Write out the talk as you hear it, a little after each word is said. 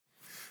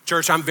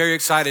Church, I'm very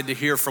excited to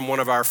hear from one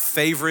of our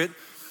favorite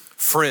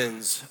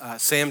friends.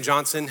 Sam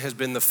Johnson has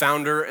been the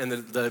founder and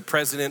the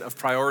president of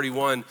Priority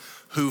One,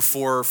 who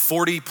for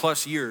 40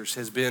 plus years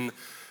has been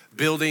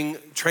building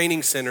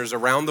training centers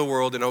around the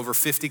world in over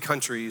 50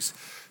 countries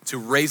to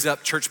raise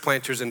up church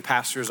planters and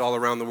pastors all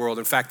around the world.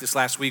 In fact, this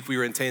last week we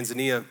were in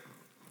Tanzania,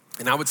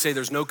 and I would say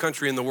there's no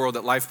country in the world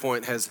that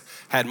LifePoint has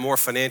had more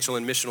financial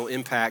and missional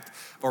impact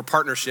or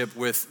partnership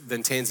with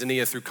than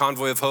Tanzania through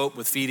Convoy of Hope,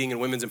 with feeding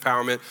and women's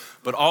empowerment,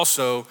 but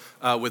also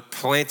with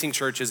planting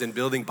churches and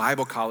building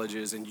Bible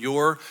colleges. And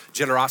your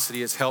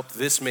generosity has helped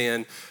this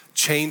man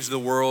change the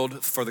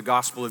world for the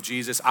gospel of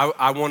Jesus.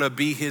 I want to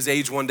be his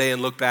age one day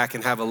and look back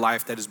and have a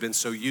life that has been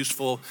so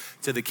useful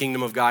to the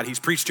kingdom of God. He's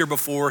preached here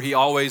before. He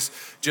always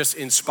just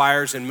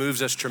inspires and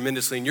moves us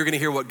tremendously. And you're going to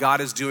hear what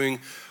God is doing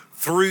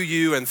through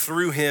you and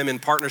through him in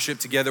partnership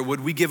together. Would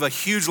we give a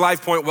huge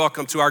LifePoint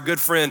welcome to our good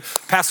friend,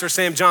 Pastor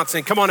Sam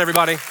Johnson. Come on,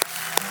 everybody.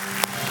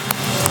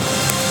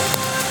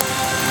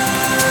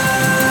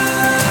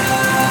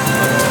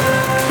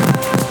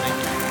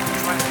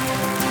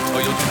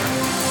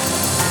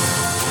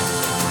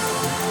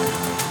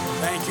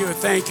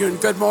 Thank you, and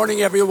good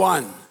morning,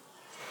 everyone.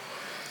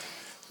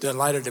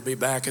 Delighted to be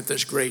back at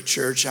this great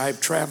church.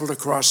 I've traveled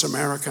across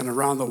America and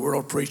around the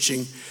world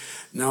preaching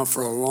now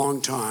for a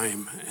long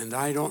time, and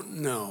I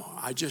don't know.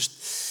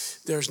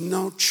 There's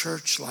no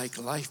church like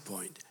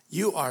LifePoint.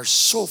 You are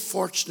so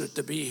fortunate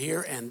to be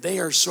here, and they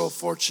are so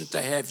fortunate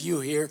to have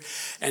you here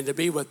and to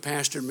be with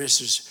Pastor and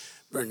Mrs.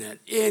 Burnett.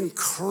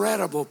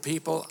 Incredible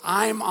people.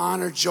 I'm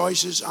honored.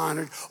 Joyce is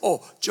honored.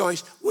 Oh,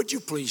 Joyce, would you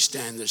please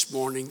stand this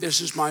morning? This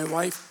is my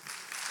wife.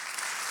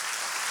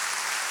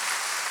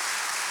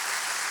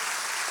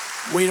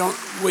 We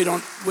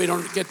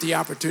don't get the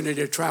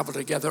opportunity to travel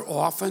together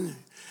often.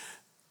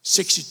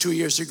 63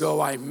 years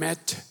ago, I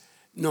met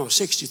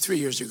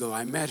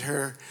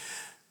her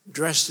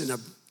dressed in a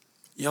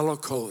yellow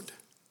coat,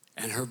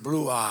 and her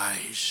blue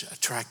eyes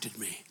attracted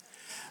me.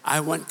 I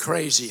went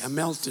crazy. I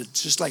melted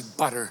just like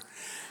butter.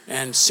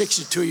 And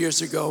 62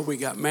 years ago, we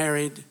got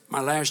married, my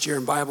last year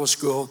in Bible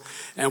school,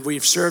 and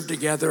we've served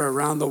together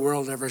around the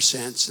world ever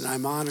since. And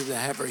I'm honored to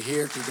have her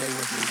here today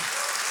with me.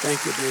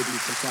 Thank you, baby,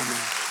 for coming.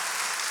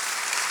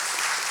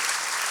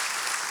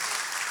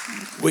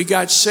 We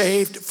got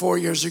saved 4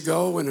 years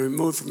ago when we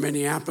moved from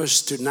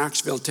Minneapolis to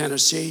Knoxville,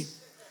 Tennessee.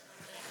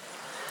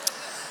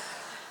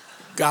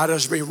 God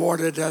has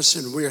rewarded us,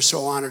 and we are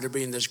so honored to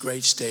be in this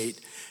great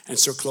state and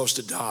so close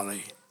to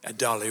Dolly at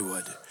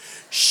Dollywood.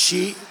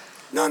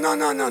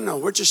 No.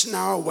 We're just an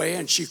hour away,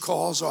 and she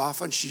calls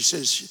often. She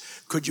says,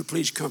 could you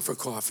please come for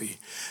coffee?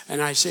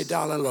 And I say,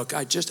 Dolly, look,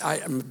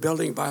 I'm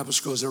building Bible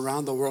schools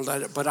around the world,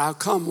 but I'll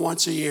come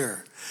once a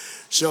year.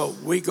 So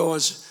we go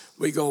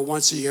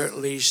once a year at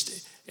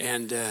least.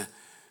 And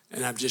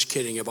I'm just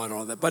kidding about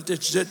all that. But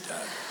it's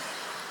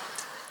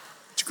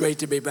great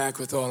to be back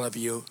with all of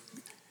you.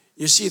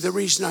 You see, the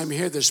reason I'm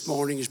here this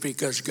morning is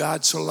because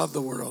God so loved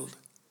the world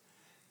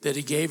that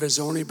he gave his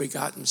only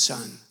begotten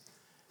Son,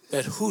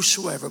 that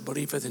whosoever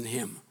believeth in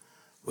him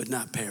would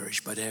not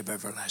perish but have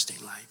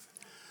everlasting life.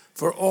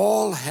 For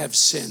all have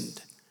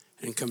sinned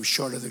and come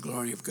short of the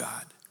glory of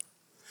God.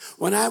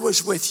 When I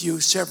was with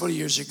you several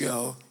years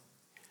ago,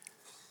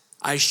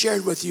 I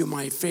shared with you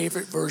my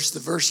favorite verse. The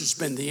verse has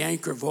been the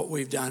anchor of what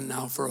we've done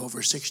now for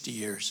over 60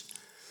 years.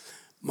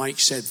 Mike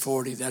said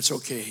 40, that's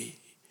okay.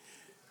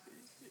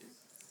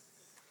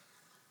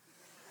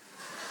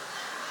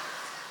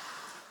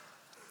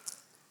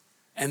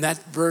 And that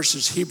verse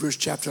is Hebrews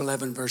chapter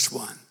 11, verse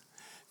 1.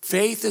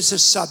 Faith is the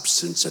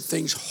substance of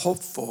things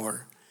hoped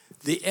for,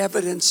 the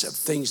evidence of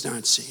things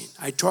not seen.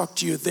 I talked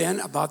to you then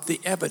about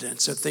the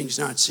evidence of things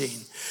not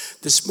seen.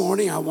 This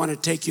morning, I want to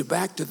take you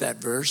back to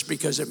that verse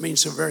because it means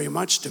so very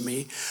much to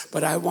me.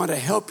 But I want to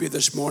help you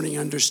this morning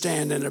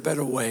understand in a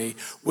better way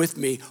with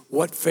me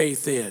what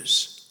faith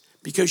is.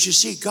 Because you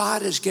see,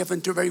 God has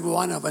given to every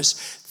one of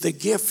us the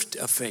gift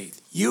of faith.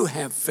 You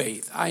have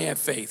faith. I have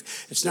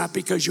faith. It's not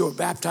because you were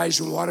baptized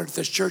in water at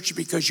this church,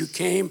 because you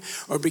came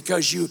or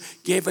because you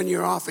gave in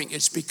your offering.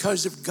 It's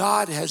because of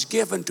God has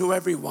given to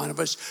every one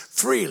of us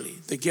freely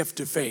the gift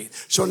of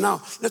faith. So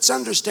now let's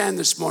understand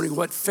this morning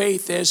what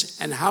faith is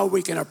and how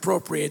we can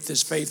appropriate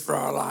this faith for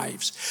our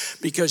lives.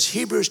 Because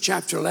Hebrews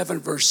chapter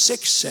 11 verse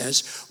 6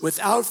 says,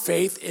 without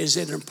faith it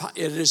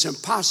is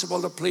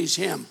impossible to please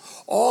him.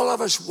 All of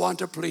us want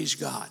to please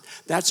God.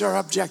 That's our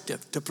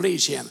objective, to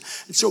please him.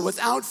 And so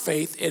without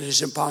faith, it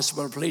is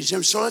impossible to please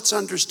him. So let's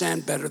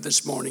understand better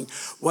this morning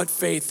what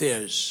faith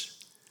is.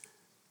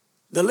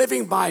 The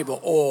Living Bible,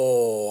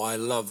 I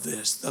love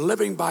this. The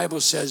Living Bible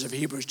says of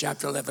Hebrews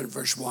chapter 11,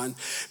 verse 1,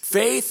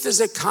 faith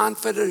is a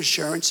confident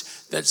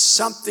assurance that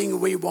something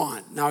we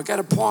want. Now, I got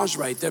to pause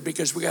right there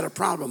because we got a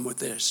problem with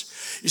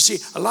this. You see,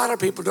 a lot of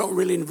people don't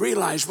really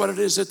realize what it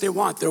is that they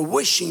want. They're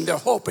wishing, they're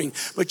hoping,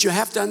 but you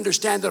have to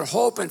understand that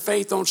hope and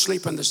faith don't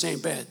sleep in the same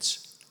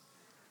beds.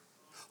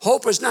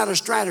 Hope is not a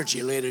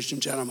strategy, ladies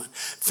and gentlemen.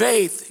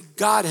 Faith,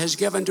 God has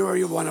given to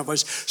every one of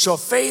us. So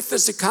faith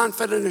is the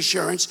confident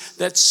assurance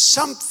that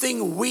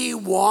something we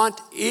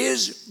want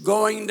is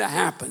going to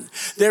happen.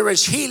 There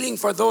is healing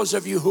for those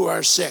of you who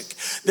are sick.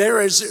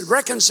 There is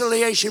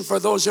reconciliation for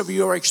those of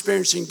you who are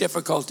experiencing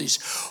difficulties.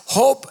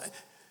 Hope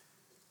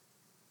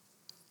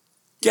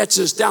gets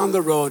us down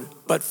the road,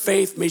 but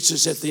faith meets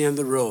us at the end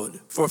of the road.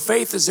 For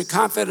faith is the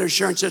confident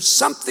assurance that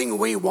something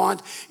we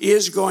want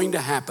is going to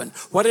happen.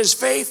 What is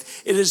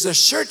faith? It is the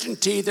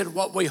certainty that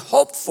what we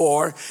hope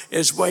for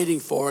is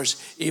waiting for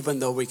us, even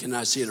though we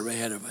cannot see it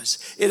ahead of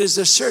us. It is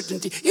the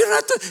certainty. You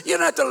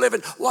don't have to live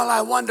it, well,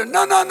 I wonder.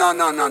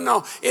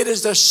 No. It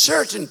is the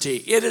certainty.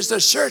 It is the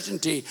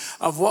certainty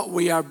of what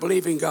we are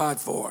believing God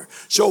for.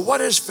 So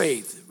what is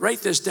faith?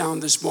 Write this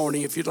down this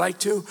morning if you'd like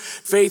to.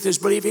 Faith is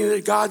believing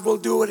that God will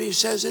do what he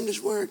says in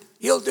his word.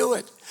 He'll do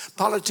it.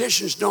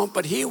 Politicians don't,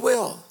 but he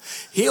will.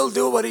 He'll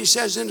do what he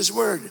says in his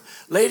word.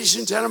 Ladies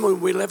and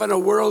gentlemen, we live in a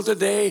world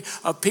today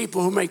of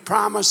people who make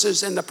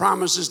promises and the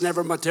promises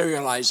never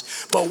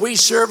materialize. But we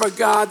serve a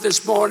God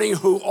this morning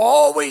who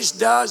always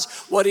does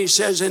what he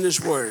says in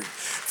his word.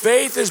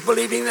 Faith is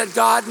believing that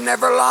God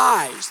never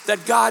lies,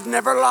 that God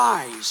never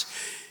lies.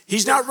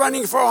 He's not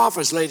running for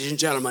office, ladies and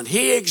gentlemen.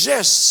 He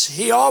exists.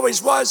 He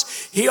always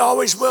was. He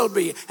always will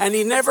be. And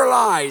he never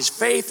lies.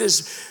 Faith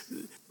is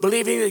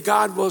believing that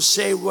God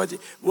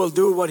will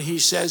do what he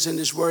says in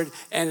his word.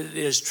 And it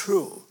is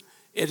true.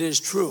 It is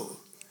true.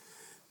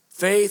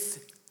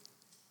 Faith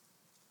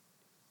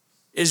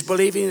is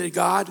believing that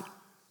God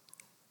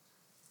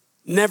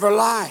never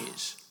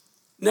lies.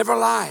 Never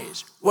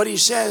lies. What he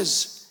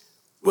says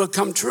will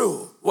come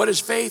true. What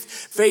is faith?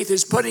 Faith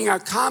is putting our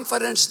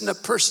confidence in the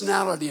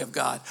personality of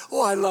God.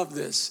 Oh, I love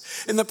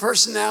this. In the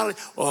personality,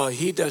 oh,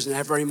 he doesn't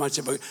have very much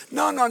of a,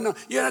 no. You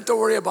don't have to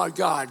worry about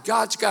God.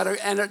 God's got it,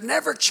 and it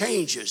never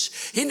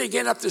changes. He didn't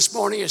get up this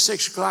morning at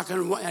 6 o'clock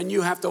and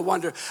you have to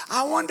wonder,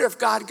 I wonder if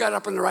God got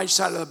up on the right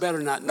side of the bed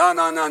or not.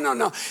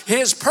 No.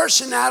 His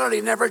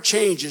personality never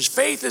changes.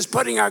 Faith is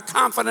putting our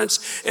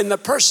confidence in the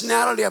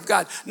personality of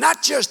God,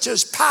 not just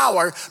his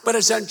power, but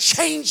his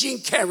unchanging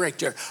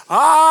character.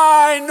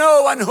 I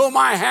know on whom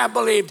I have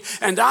believed,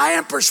 and I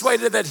am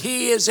persuaded that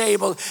he is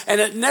able, and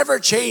it never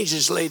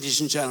changes, ladies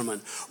and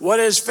gentlemen.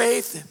 What is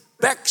faith?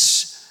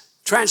 Beck's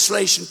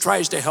translation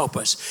tries to help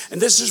us.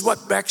 And this is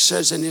what Beck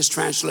says in his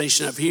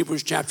translation of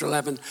Hebrews chapter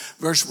 11,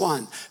 verse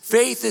 1.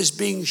 Faith is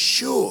being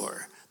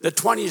sure. The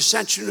 20th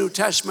century New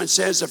Testament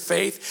says of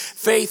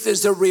faith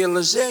is the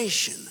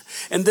realization.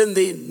 And then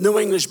the New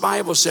English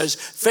Bible says,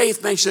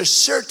 faith makes us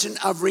certain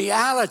of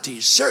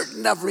realities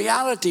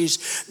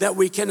that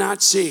we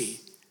cannot see.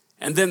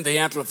 And then the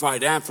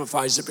Amplified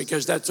amplifies it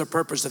because that's the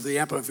purpose of the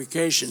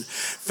amplification.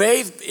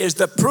 Faith is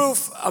the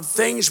proof of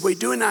things we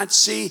do not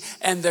see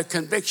and the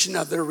conviction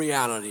of their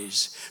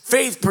realities.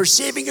 Faith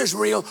perceiving as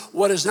real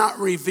what is not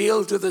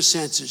revealed to the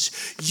senses.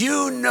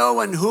 You know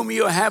in whom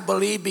you have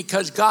believed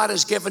because God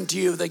has given to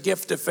you the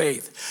gift of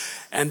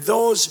faith. And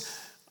those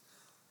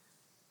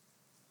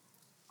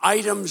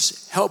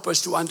items help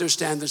us to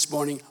understand this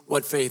morning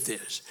what faith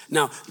is.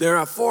 Now, there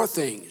are 4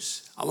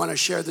 things. I want to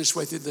share this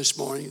with you this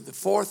morning, the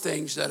 4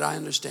 things that I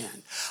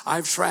understand.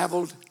 I've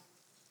traveled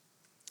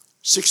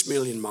 6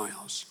 million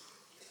miles.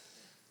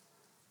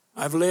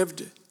 I've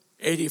lived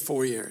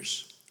 84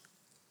 years.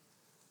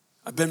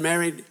 I've been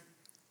married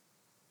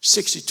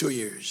 62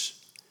 years.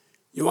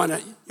 You want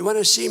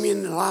to see me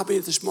in the lobby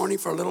this morning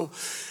for a little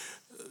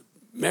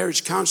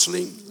marriage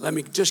counseling? Let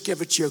me just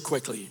give it to you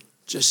quickly.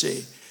 Just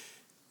say,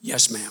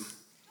 yes, ma'am.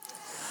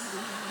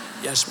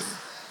 Yes, ma'am.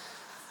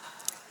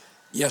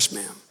 Yes,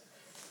 ma'am.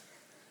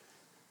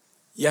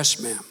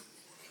 Yes, ma'am.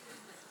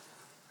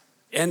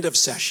 End of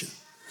session.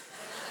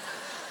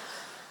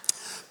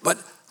 But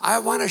I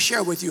want to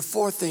share with you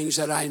 4 things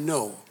that I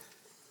know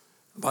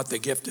about the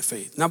gift of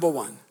faith. Number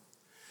 1,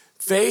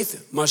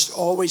 faith must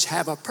always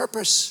have a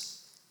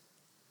purpose.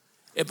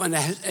 It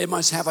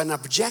must have an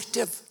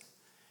objective.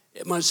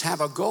 It must have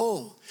a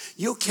goal.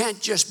 You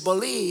can't just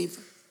believe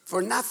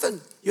for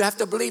nothing. You have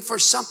to believe for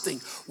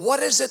something. What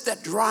is it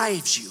that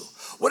drives you?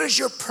 What is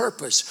your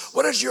purpose?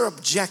 What is your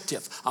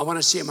objective? I want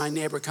to see my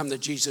neighbor come to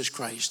Jesus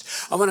Christ.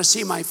 I want to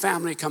see my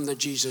family come to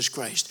Jesus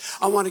Christ.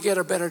 I want to get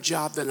a better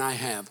job than I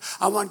have.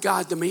 I want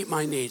God to meet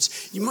my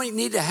needs. You might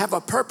need to have a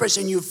purpose,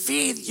 and you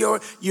feed your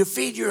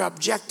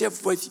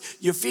objective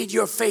you feed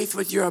your faith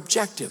with your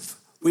objective.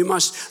 We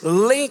must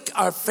link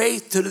our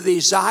faith to the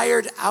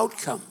desired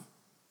outcome.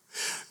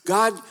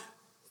 God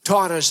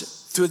taught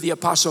us through the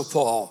Apostle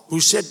Paul, who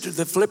said to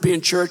the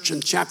Philippian church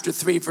in chapter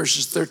 3,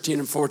 verses 13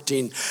 and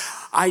 14,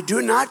 I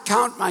do not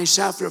count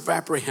myself to have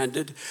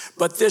apprehended,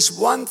 but this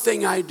one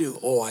thing I do.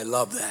 Oh, I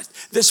love that.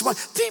 This one,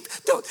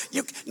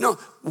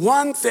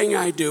 one thing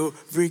I do,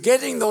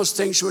 forgetting those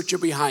things which are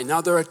behind. Now,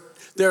 there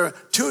are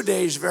 2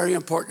 days very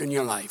important in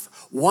your life.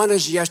 One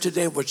is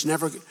yesterday, which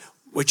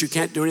you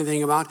can't do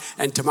anything about,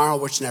 and tomorrow,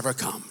 which never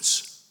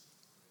comes.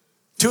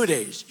 2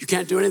 days. You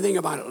can't do anything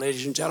about it,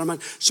 ladies and gentlemen.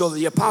 So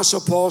the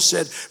Apostle Paul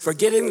said,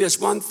 forgetting this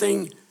one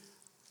thing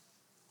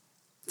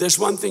This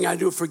one thing I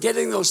do,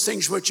 forgetting those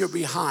things which are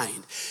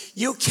behind.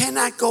 You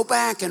cannot go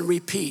back and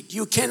repeat.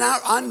 You cannot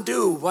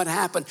undo what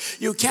happened.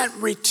 You can't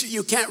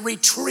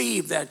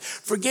retrieve that.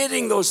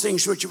 Forgetting those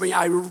things which are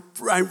behind.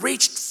 I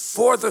reached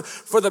for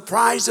the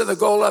prize of the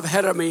goal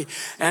ahead of me,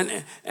 and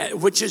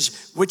which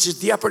is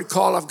the upward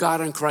call of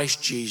God in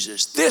Christ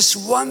Jesus. This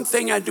one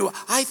thing I do,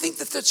 I think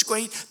that's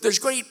great. There's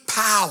great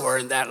power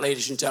in that,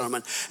 ladies and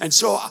gentlemen. And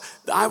so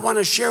I want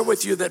to share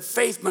with you that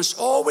faith must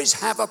always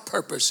have a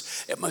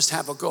purpose. It must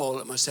have a goal.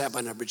 It must have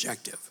an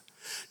objective.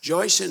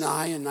 Joyce and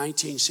I, in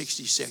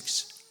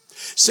 1966,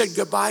 said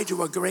goodbye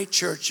to a great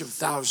church of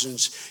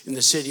thousands in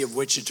the city of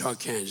Wichita,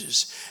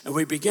 Kansas, and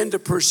we began to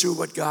pursue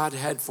what God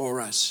had for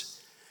us.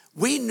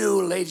 We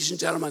knew, ladies and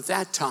gentlemen, at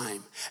that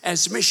time,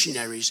 as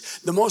missionaries,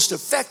 the most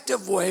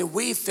effective way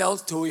we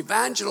felt to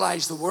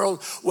evangelize the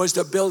world was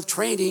to build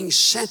training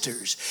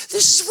centers.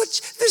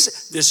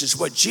 This is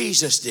what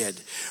Jesus did.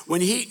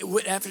 When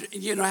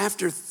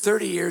after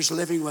 30 years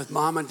living with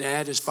mom and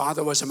dad, his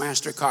father was a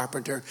master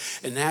carpenter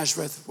in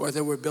Nazareth, where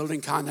they were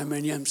building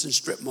condominiums and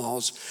strip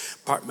malls,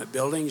 apartment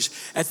buildings.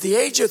 At the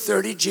age of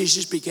 30,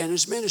 Jesus began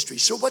his ministry.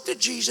 So what did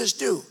Jesus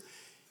do?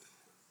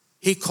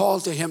 He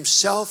called to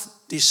himself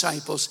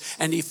disciples,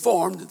 and he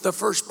formed the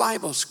first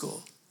Bible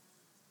school.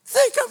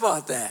 Think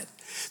about that.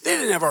 They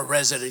didn't have a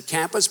resident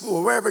campus, but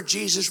wherever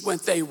Jesus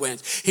went, they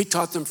went. He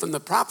taught them from the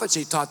prophets.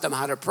 He taught them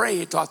how to pray.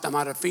 He taught them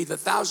how to feed the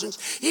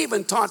thousands. He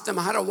even taught them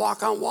how to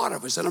walk on water.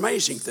 It was an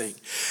amazing thing.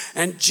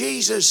 And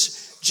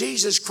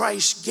Jesus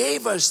Christ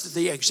gave us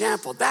the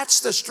example.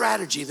 That's the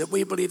strategy that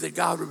we believe that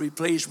God would be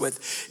pleased with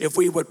if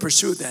we would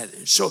pursue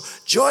that. So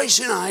Joyce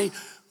and I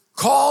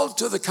called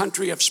to the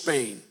country of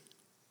Spain,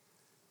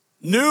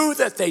 knew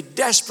that they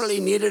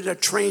desperately needed a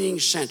training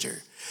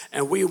center,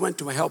 and we went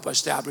to help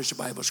establish a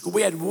Bible school.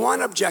 We had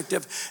one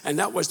objective, and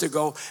that was to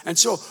go. And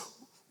so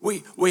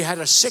we had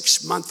a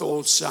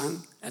 6-month-old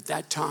son at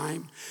that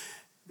time.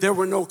 There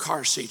were no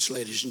car seats,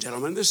 ladies and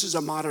gentlemen. This is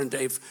a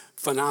modern-day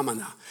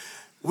phenomena.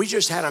 We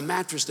just had a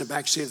mattress in the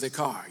back seat of the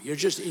car.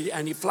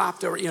 And he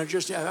flopped over,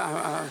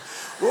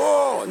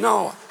 whoa,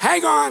 no,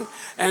 hang on.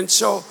 And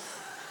so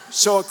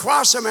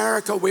across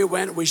America we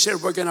went. We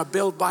said we're going to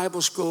build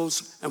Bible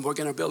schools, and we're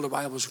going to build a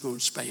Bible school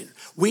in Spain.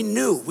 We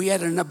knew we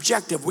had an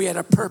objective. We had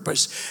a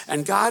purpose.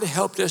 And God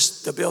helped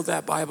us to build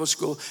that Bible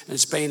school in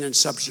Spain and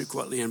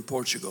subsequently in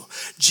Portugal.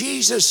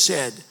 Jesus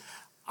said,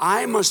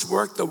 I must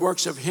work the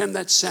works of him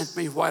that sent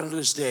me while it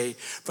is day,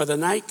 for the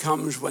night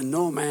comes when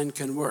no man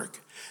can work.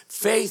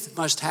 Faith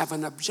must have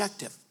an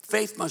objective.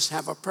 Faith must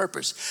have a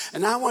purpose.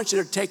 And I want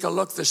you to take a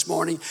look this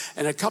morning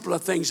at a couple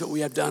of things that we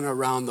have done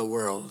around the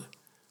world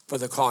for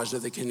the cause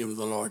of the kingdom of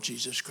the Lord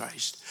Jesus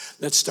Christ.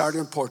 Let's start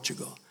in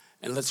Portugal,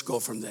 and let's go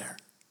from there.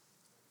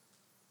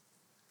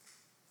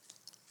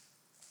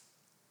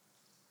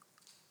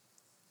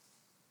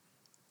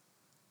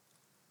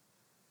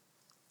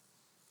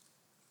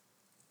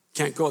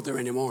 Can't go there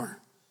anymore.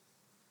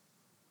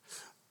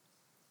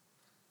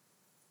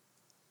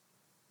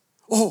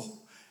 Oh,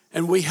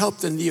 and we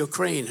helped in the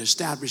Ukraine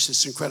establish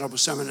this incredible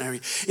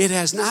seminary. It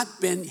has not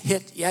been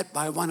hit yet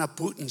by one of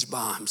Putin's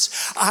bombs.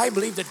 I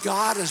believe that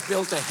God has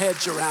built a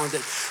hedge around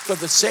it for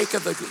the sake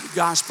of the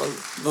gospel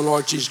of the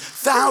Lord Jesus.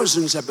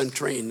 Thousands have been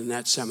trained in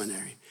that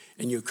seminary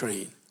in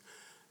Ukraine.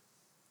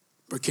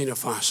 Burkina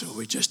Faso,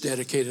 we just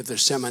dedicated the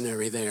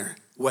seminary there,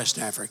 West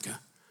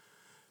Africa,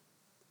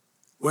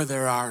 where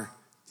there are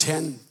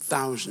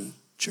 10,000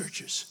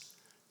 churches.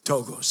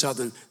 Togo,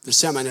 the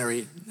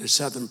seminary, the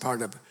southern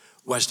part of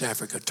West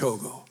Africa,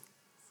 Togo.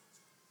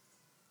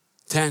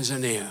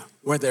 Tanzania,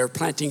 where they're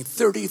planting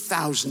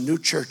 30,000 new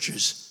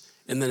churches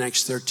in the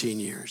next 13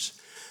 years.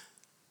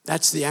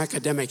 That's the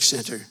academic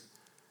center.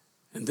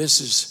 And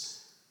this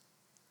is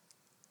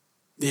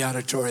the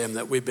auditorium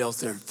that we built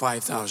there,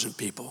 5,000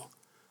 people.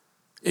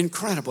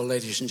 Incredible,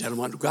 ladies and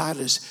gentlemen, what God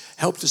has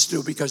helped us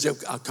do because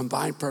of a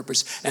combined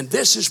purpose. And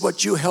this is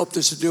what you helped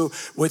us to do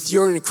with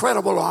your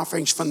incredible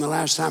offerings from the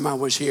last time I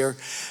was here,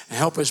 and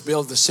help us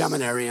build the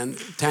seminary in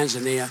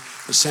Tanzania,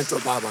 the Central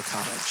Bible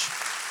College.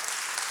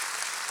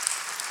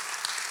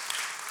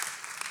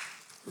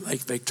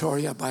 Lake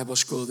Victoria Bible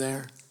School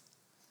there.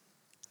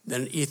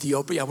 Then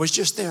Ethiopia, I was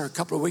just there a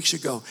couple of weeks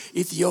ago.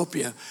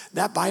 Ethiopia,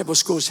 that Bible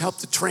school has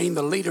helped to train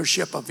the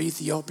leadership of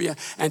Ethiopia.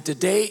 And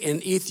today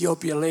in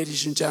Ethiopia,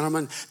 ladies and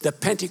gentlemen, the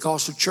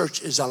Pentecostal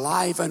church is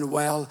alive and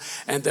well.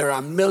 And there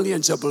are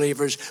millions of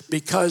believers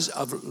because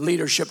of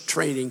leadership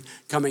training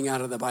coming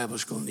out of the Bible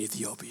school in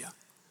Ethiopia.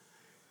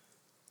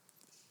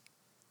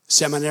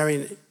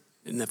 Seminary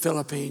in the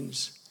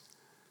Philippines.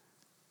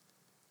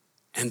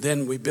 And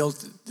then we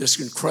built this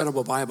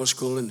incredible Bible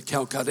school in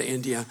Calcutta,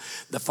 India,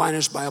 the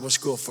finest Bible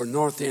school for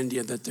North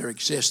India that there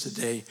exists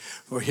today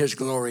for his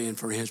glory and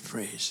for his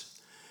praise.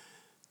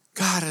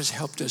 God has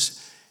helped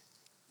us.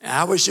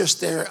 I was just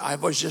there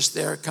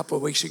a couple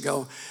of weeks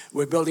ago.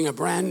 We're building a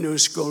brand new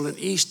school in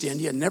East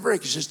India. Never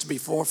existed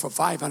before, for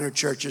 500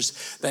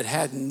 churches that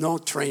had no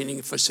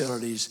training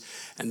facilities.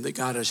 And that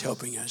God is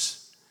helping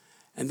us.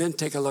 And then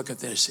take a look at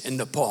this in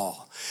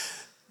Nepal.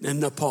 In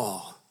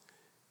Nepal,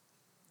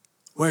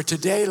 where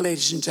today,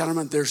 ladies and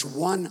gentlemen, there's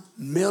 1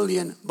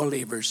 million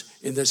believers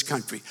in this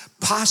country.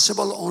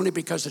 Possible only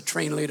because of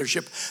trained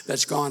leadership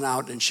that's gone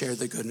out and shared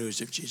the good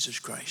news of Jesus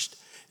Christ.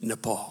 In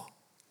Nepal.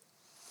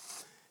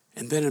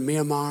 And then in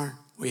Myanmar,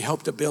 we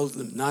helped to build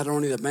not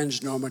only the men's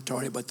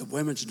dormitory, but the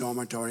women's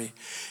dormitory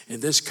in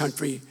this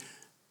country.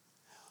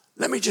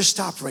 Let me just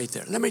stop right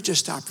there.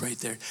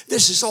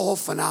 This is all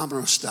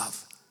phenomenal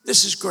stuff.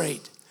 This is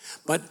great.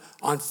 But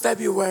on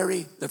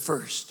February the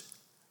 1st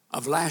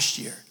of last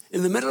year,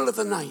 in the middle of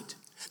the night,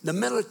 the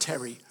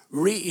military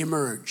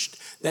re-emerged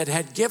that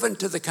had given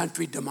to the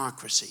country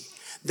democracy.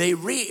 They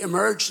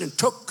re-emerged and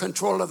took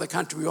control of the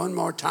country one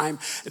more time.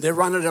 They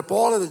rounded up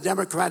all of the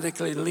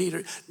democratically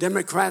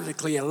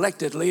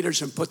elected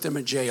leaders and put them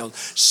in jail.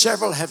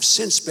 Several have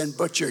since been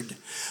butchered.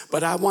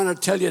 But I want to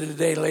tell you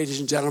today, ladies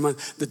and gentlemen,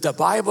 that the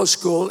Bible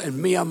school in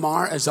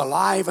Myanmar is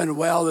alive and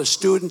well. The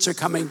students are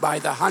coming by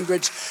the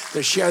hundreds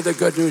to share the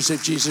good news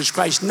of Jesus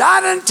Christ.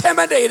 Not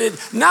intimidated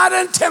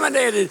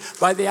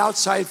by the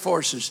outside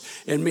forces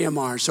in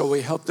Myanmar. So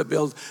we helped to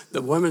build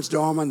the women's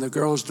dorm and the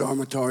girls'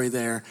 dormitory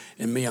there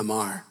in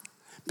Myanmar.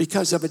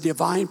 Because of a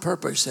divine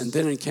purpose. And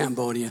then in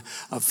Cambodia,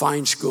 a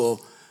fine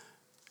school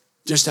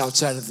just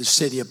outside of the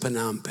city of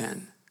Phnom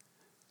Penh.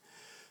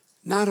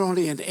 Not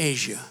only in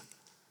Asia,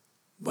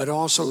 but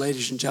also,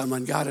 ladies and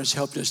gentlemen, God has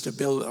helped us to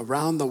build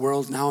around the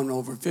world now in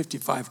over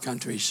 55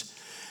 countries.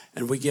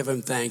 And we give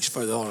him thanks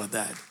for all of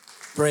that.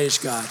 Praise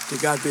God. To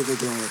God be the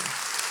glory.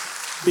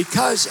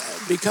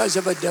 Because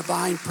of a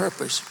divine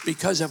purpose,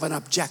 because of an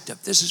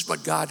objective. This is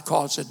what God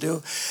calls us to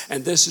do,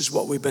 and this is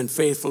what we've been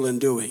faithful in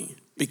doing.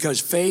 Because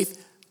faith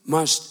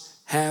must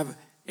have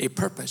a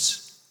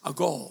purpose, a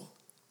goal,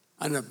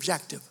 an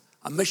objective,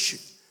 a mission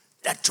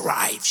that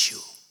drives you.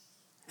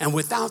 And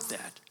without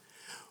that,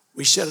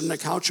 we sit on the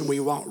couch and we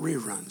want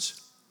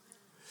reruns.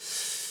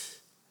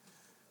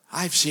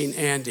 I've seen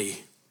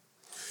Andy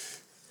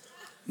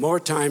more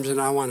times than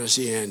I want to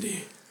see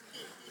Andy.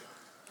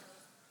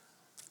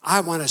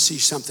 I want to see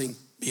something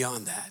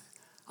beyond that.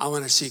 I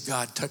want to see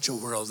God touch a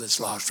world that's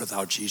lost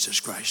without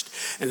Jesus Christ.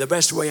 And the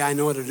best way I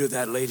know to do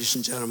that, ladies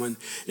and gentlemen,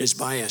 is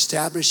by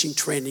establishing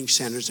training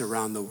centers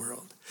around the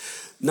world.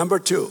 Number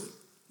two,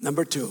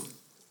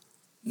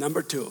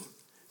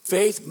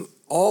 faith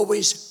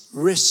always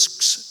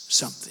risks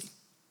something.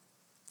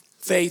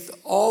 Faith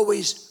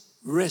always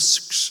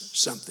risks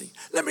something.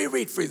 Let me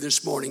read for you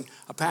this morning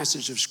a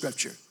passage of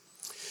Scripture.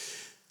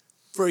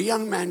 For a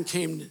young man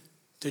came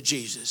to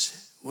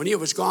Jesus. When he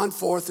was gone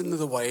forth into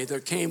the way, there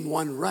came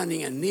one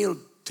running and kneeled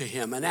to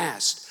him and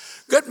asked,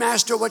 Good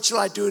master, what shall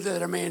I do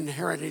that I may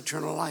inherit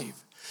eternal life?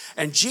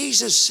 And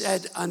Jesus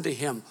said unto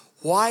him,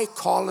 Why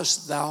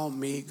callest thou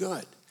me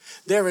good?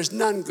 There is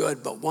none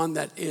good but one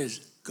that is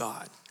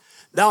God.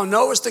 Thou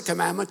knowest the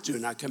commandment, do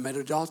not commit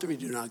adultery,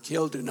 do not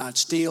kill, do not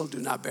steal, do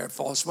not bear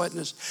false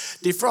witness,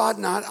 defraud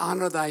not,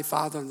 honor thy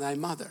father and thy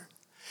mother.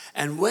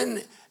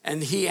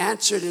 And he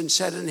answered and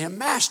said unto him,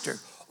 Master,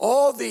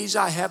 all these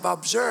I have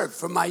observed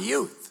from my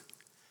youth.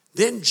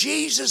 Then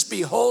Jesus,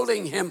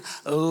 beholding him,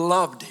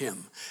 loved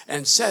him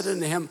and said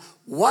unto him,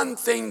 One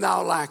thing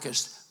thou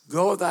lackest,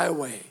 go thy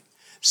way.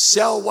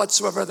 Sell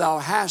whatsoever thou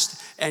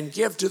hast and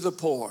give to the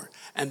poor,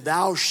 and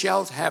thou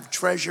shalt have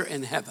treasure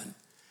in heaven.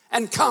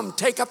 And come,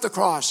 take up the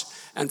cross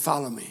and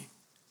follow me.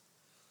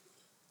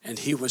 And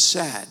he was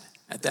sad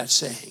at that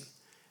saying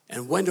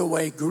and went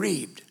away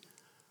grieved,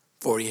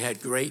 for he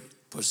had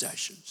great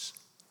possessions.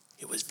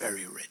 He was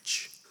very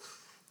rich.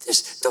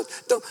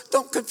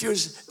 Don't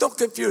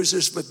confuse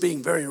this with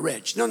being very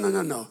rich.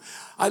 No.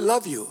 I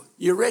love you.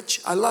 You're rich.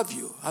 I love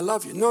you.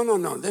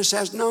 No.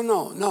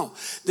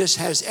 This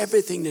has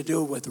everything to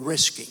do with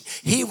risking.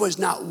 He was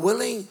not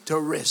willing to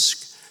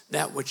risk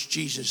that which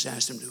Jesus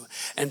asked him to do.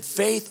 And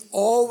faith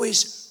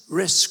always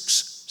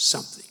risks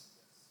something.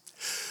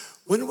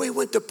 When we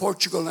went to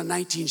Portugal in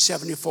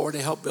 1974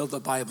 to help build the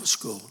Bible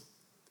school,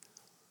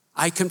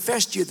 I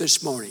confess to you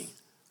this morning,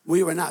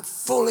 we were not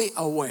fully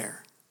aware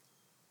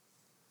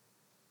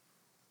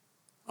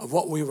of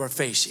what we were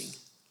facing.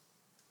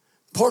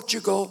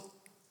 Portugal,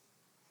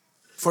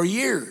 for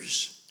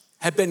years,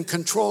 had been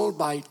controlled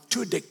by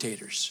two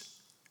dictators.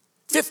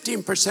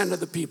 15% of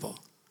the people,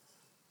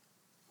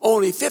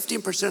 only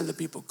 15% of the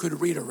people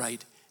could read or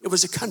write. It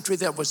was a country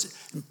that was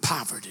in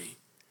poverty,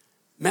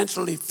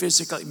 mentally,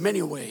 physically, in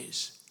many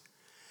ways.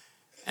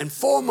 And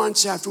 4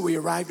 months after we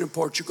arrived in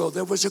Portugal,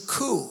 there was a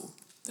coup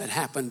that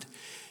happened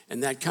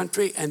in that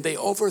country, and they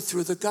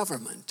overthrew the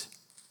government.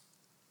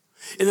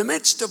 In the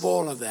midst of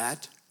all of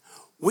that,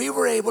 we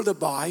were able to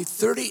buy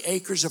 30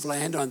 acres of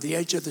land on the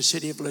edge of the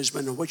city of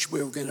Lisbon, in which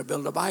we were going to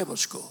build a Bible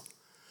school.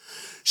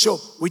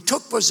 So we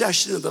took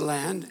possession of the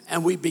land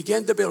and we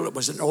began to build. It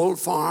was an old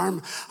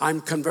farm. I'm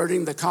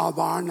converting the cow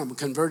barn. I'm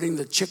converting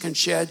the chicken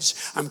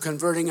sheds. I'm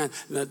converting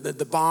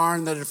the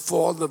barn that had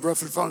fallen, the roof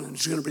had fallen, and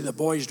it's going to be the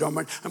boys' dorm.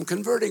 I'm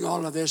converting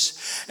all of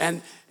this.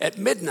 And at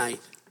midnight,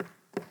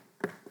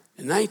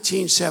 in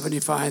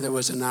 1975, there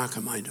was a knock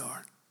on my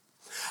door.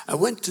 I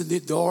went to the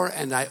door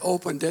and I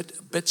opened it,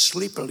 a bit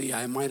sleepily,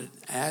 I might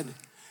add,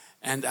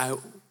 and I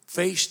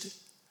faced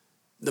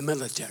the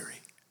military.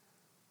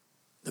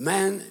 The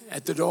man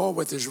at the door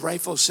with his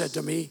rifle said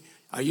to me,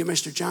 "Are you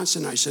Mr.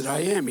 Johnson?" I said, "I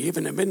am.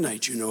 Even at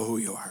midnight, you know who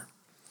you are."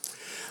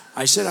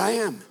 I said, "I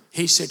am."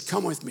 He said,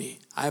 "Come with me.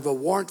 I have a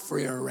warrant for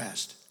your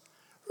arrest."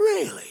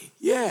 "Really?"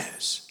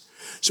 "Yes."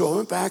 So I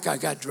went back, I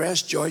got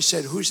dressed. Joyce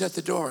said, "Who's at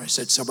the door?" I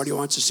said, "Somebody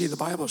wants to see the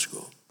Bible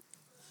school."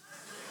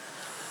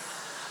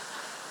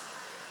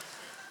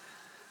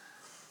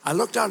 I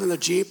looked out in the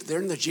Jeep.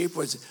 There in the Jeep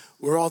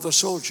were all the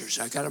soldiers.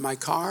 I got in my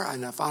car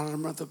and I followed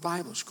them to the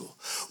Bible school.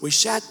 We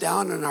sat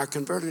down in our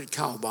converted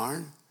cow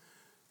barn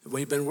that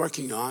we've been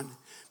working on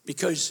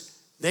because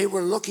they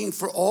were looking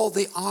for all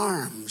the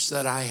arms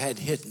that I had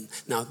hidden.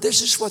 Now,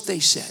 this is what they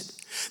said.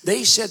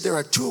 They said there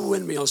are 2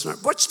 windmills,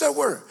 which there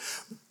were.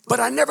 But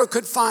I never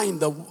could find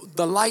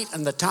the light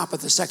on the top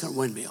of the second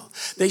windmill.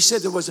 They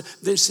said there was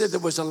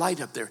a light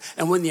up there.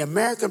 And when the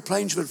American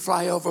planes would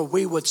fly over,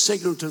 we would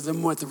signal to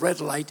them with the red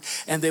light,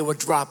 and they would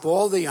drop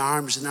all the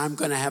arms, and I'm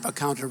going to have a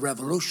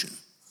counter-revolution.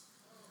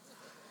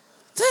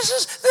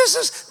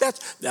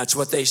 That's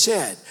what they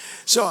said.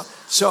 So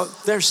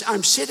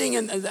I'm sitting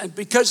in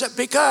because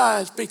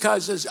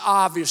it's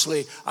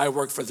obviously I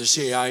work for the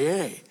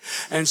CIA,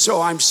 and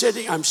so I'm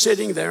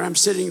sitting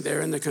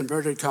there in the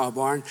converted cow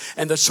barn,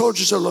 and the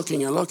soldiers are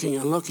looking and looking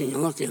and looking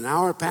and looking. An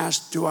hour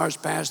passed, 2 hours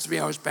passed, 3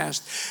 hours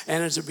passed,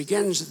 and as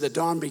the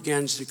dawn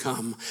begins to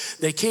come,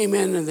 they came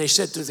in and they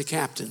said to the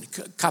captain,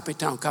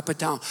 "Capitán,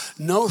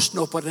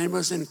 no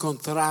podemos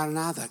encontrar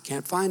nada."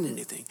 Can't find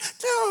anything.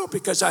 No,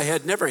 because I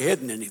had never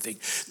hidden anything.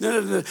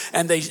 No.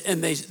 And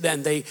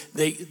they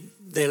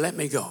let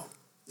me go.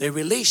 They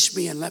released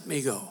me and let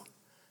me go.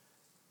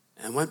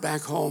 And went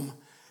back home.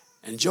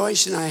 And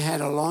Joyce and I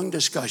had a long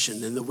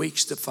discussion in the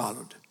weeks that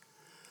followed.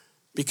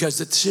 Because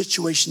the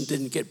situation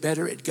didn't get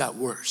better, it got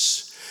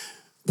worse.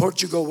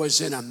 Portugal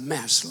was in a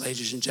mess,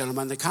 ladies and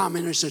gentlemen. The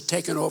communists had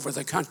taken over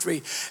the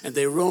country, and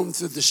they roamed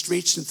through the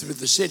streets and through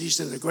the cities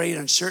in a great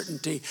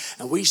uncertainty.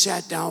 And we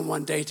sat down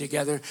one day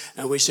together,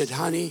 and we said,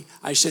 "Honey,"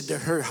 I said to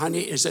her,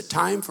 "Honey, is it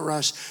time for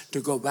us to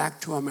go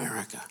back to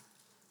America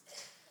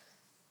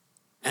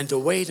and to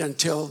wait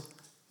until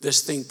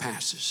this thing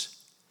passes?"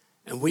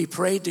 And we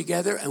prayed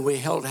together and we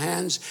held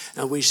hands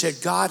and we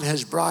said, God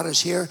has brought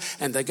us here,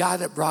 and the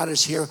God that brought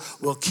us here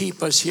will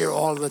keep us here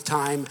all the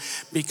time,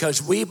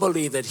 because we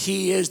believe that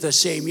He is the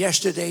same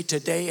yesterday,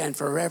 today, and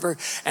forever.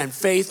 And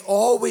faith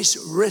always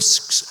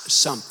risks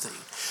something.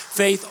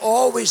 Faith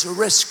always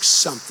risks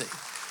something.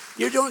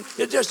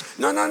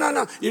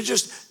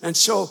 And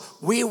so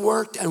we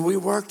worked.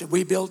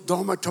 We built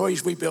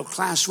dormitories, we built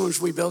classrooms,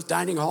 we built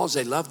dining halls.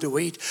 They love to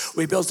eat.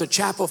 We built a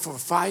chapel for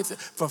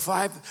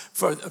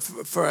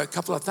a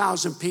couple of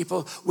thousand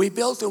people. We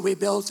built.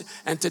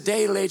 And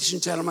today, ladies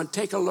and gentlemen,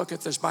 take a look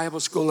at this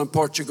Bible school in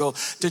Portugal.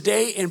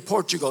 Today in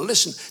Portugal,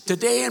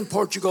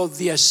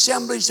 the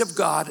Assemblies of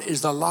God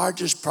is the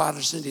largest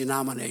Protestant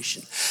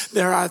denomination.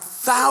 There are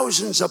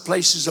thousands of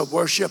places of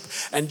worship.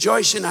 And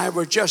Joyce and I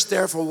were just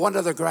there for one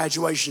of the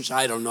graduations,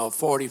 I don't know,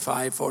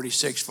 45,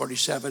 46,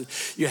 47.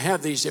 You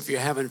have these if you're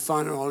having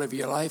fun all of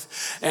your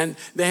life. And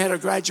they had a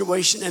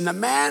graduation, and the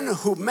man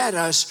who met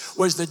us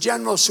was the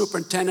general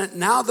superintendent,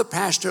 now the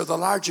pastor of the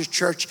largest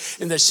church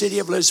in the city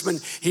of Lisbon.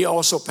 He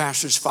also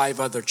pastors 5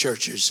 other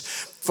churches.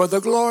 For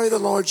the glory of the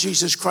Lord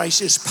Jesus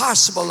Christ is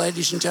possible,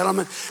 ladies and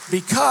gentlemen,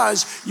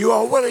 because you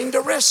are willing to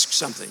risk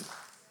something.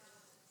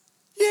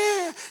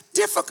 Yeah,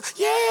 difficult.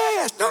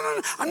 Yes.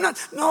 No, I'm not.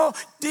 No,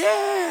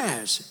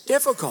 yes,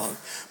 difficult.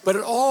 But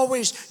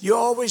you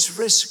always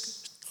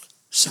risk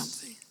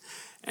something.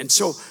 And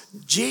so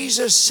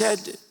Jesus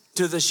said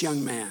to this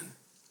young man,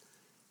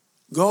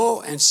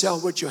 "Go and sell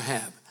what you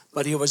have."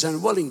 But he was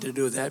unwilling to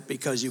do that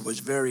because he was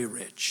very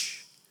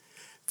rich.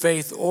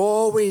 Faith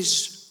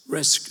always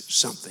risks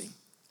something.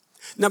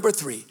 Number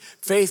 3,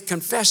 faith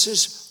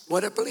confesses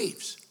what it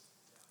believes.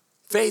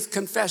 Faith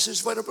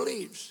confesses what it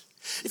believes.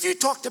 If you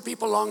talk to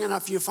people long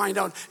enough, you find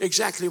out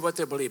exactly what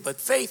they believe.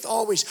 But faith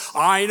always,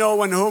 I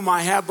know in whom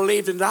I have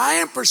believed, and I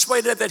am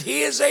persuaded that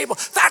He is able.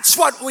 That's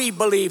what we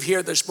believe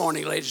here this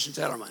morning, ladies and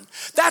gentlemen.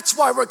 That's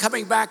why we're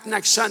coming back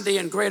next Sunday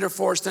in greater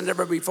force than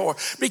ever before.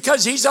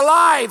 Because He's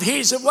alive.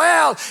 He's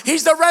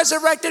the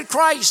resurrected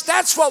Christ.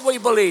 That's what we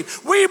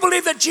believe. We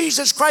believe that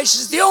Jesus Christ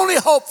is the only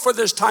hope for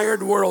this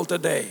tired world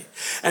today.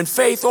 And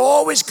faith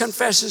always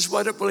confesses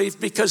what it believes,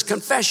 because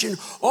confession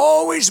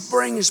always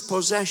brings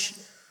possession.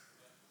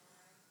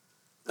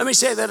 Let me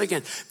say that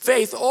again.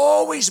 Faith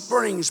always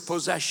brings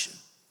possession.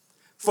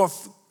 For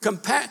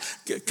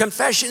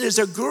confession is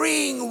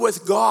agreeing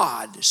with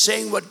God,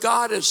 saying what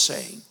God is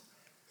saying.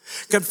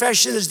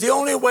 Confession is the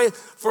only way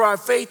for our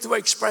faith to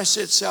express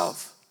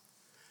itself.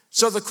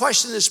 So the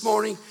question this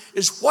morning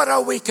is, what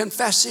are we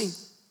confessing?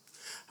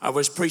 I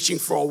was preaching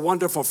for a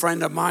wonderful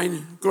friend of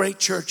mine, great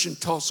church in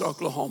Tulsa,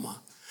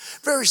 Oklahoma.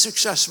 Very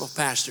successful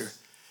pastor.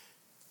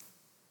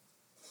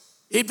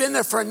 He'd been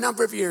there for a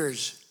number of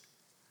years.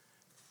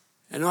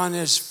 And on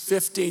his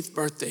 15th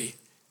birthday,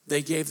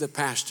 the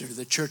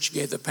church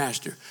gave the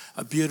pastor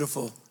a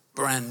beautiful,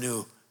 brand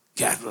new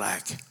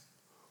Cadillac.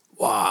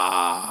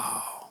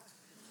 Wow.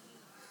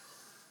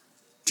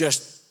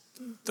 Just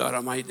thought I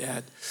might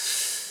add.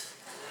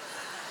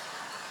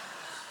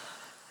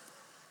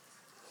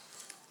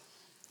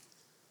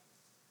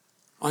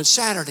 On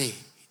Saturday,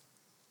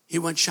 he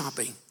went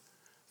shopping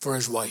for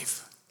his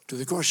wife to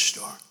the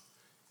grocery store.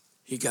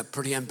 He got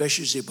pretty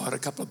ambitious. He bought a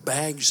couple of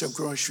bags of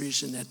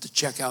groceries, and at the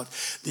checkout,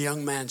 the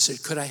young man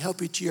said, "Could I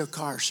help you to your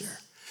car, sir?"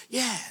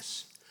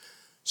 "Yes."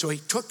 So he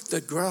took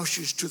the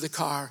groceries to the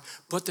car,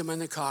 put them in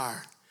the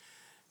car,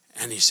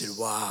 and he said,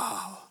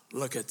 "Wow,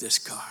 look at this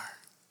car."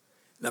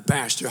 The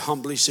pastor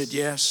humbly said,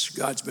 "Yes,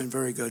 God's been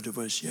very good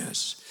to us,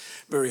 yes."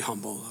 Very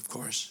humble, of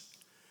course.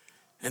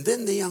 And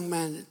then the young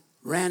man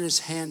ran his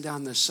hand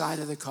down the side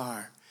of the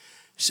car.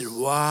 He said,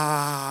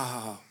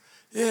 "Wow,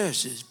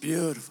 this is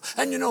beautiful.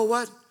 And you know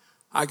what?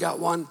 I got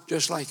one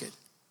just like it."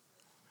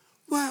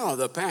 Well,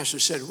 the pastor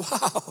said,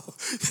 "Wow,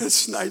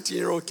 this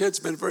 19-year-old kid's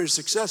been very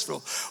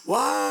successful.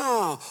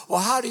 Wow,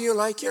 well, how do you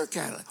like your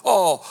Cadillac?"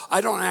 "Oh,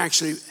 I don't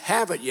actually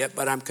have it yet,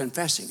 but I'm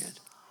confessing it."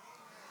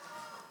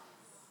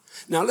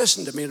 Now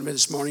listen to me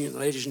this morning,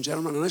 ladies and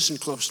gentlemen, and listen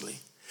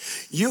closely.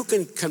 You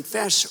can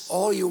confess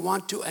all you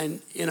want to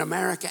and in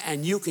America,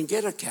 and you can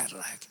get a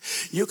Cadillac.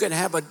 You can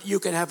have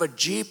a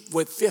Jeep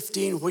with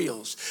 15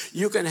 wheels.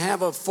 You can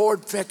have a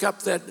Ford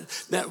pickup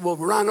that will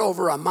run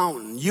over a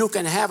mountain. You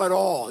can have it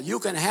all. You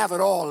can have it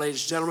all,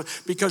 ladies and gentlemen,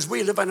 because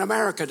we live in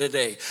America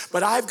today.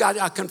 But I've got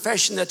a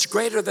confession that's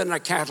greater than a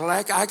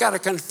Cadillac. I got a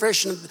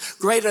confession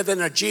greater than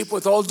a Jeep,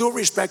 with all due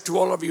respect to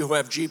all of you who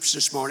have Jeeps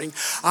this morning.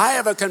 I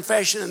have a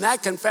confession, and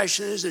that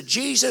confession is that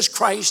Jesus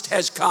Christ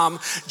has come.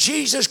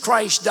 Jesus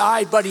Christ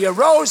died, but he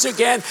arose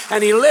again,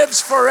 and he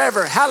lives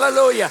forever.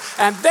 Hallelujah.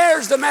 And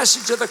there's the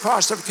message of the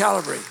cross of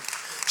Calvary.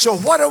 So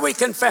what are we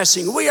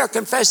confessing? We are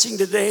confessing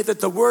today that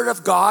the word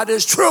of God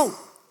is true.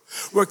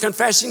 We're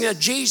confessing that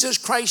Jesus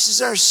Christ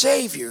is our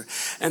Savior,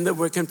 and that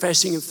we're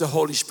confessing that the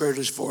Holy Spirit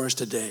is for us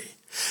today.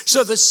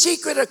 So the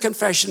secret of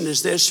confession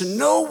is this: to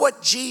know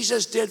what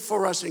Jesus did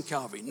for us in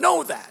Calvary.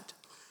 Know that.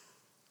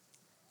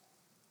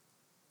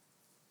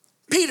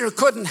 Peter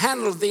couldn't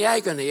handle the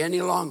agony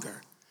any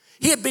longer.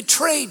 He had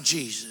betrayed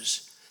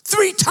Jesus.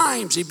 3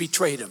 times he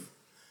betrayed him.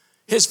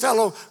 His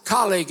fellow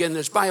colleague in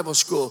his Bible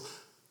school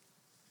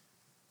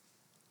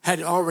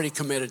had already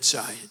committed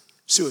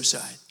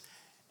suicide.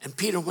 And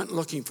Peter went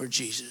looking for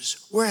Jesus.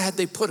 Where had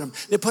they put him?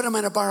 They put him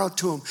in a borrowed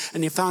tomb,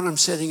 and he found him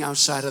sitting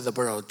outside of the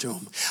borrowed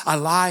tomb,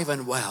 alive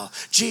and well.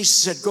 Jesus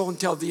said, "Go and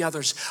tell the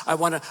others,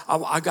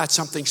 I got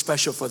something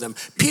special for them."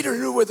 Peter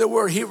knew where they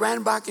were. He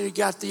ran back and he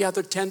got the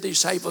other 10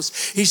 disciples.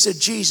 He said,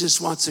 "Jesus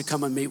wants to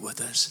come and meet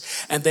with us."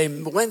 And they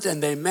went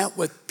and they met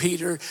with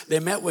Peter. They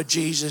met with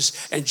Jesus,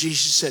 and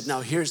Jesus said,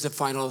 "Now here's the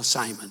final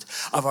assignment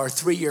of our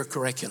 3-year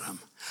curriculum.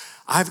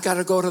 I've got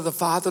to go to the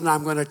Father, and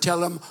I'm going to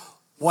tell him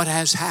what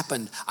has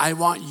happened. I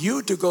want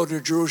you to go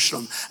to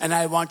Jerusalem, and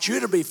I want you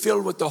to be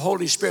filled with the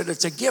Holy Spirit.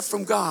 It's a gift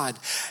from God.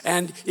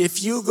 And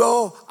if you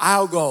go,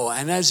 I'll go."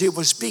 And as he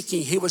was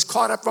speaking, he was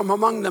caught up from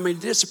among them and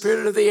disappeared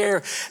into the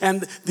air.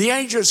 And the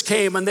angels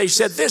came and they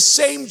said, "This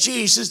same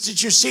Jesus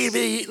that you see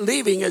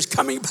leaving is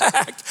coming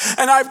back.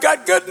 And I've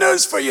got good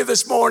news for you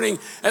this morning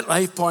at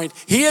Life Point.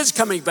 He is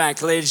coming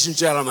back, ladies and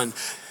gentlemen,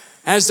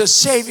 as the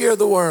Savior of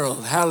the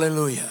world."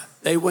 Hallelujah.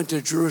 They went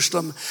to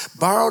Jerusalem,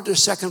 borrowed a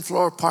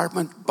 2nd-floor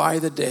apartment by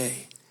the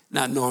day,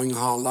 not knowing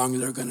how long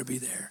they're going to be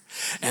there.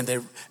 And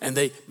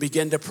they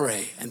began to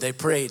pray, and they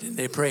prayed, and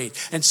they prayed.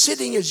 And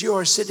sitting as you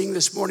are sitting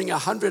this morning,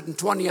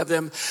 120 of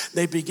them,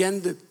 they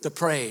began to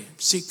pray,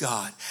 seek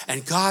God.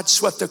 And God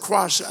swept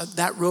across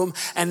that room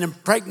and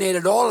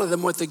impregnated all of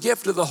them with the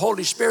gift of the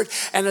Holy Spirit.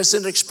 And as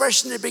an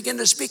expression, they began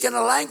to speak in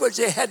a language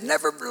they had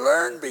never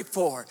learned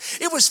before.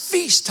 It was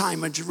feast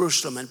time in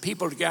Jerusalem, and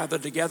people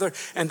gathered together,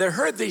 and they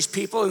heard these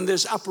people in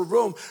this upper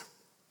room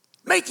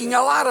making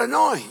a lot of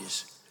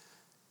noise.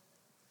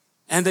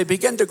 And they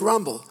began to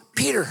grumble.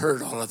 Peter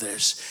heard all of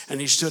this,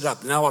 and he stood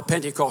up. Now a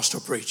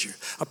Pentecostal preacher,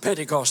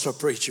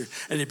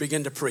 and he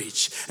began to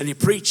preach. And he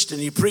preached,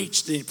 and he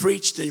preached, and he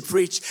preached, and he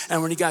preached.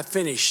 And when he got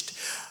finished,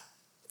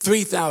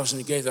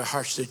 3,000 gave their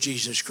hearts to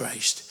Jesus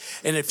Christ.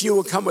 And if you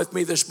will come with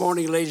me this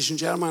morning, ladies and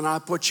gentlemen, I'll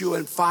put you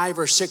in 5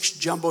 or 6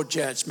 jumbo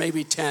jets,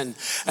 maybe 10,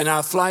 and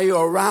I'll fly you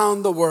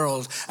around the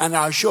world, and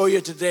I'll show you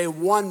today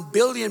 1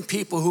 billion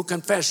people who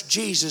confess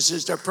Jesus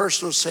as their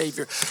personal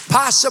Savior.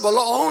 Possible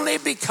only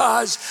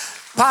because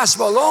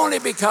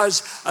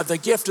of the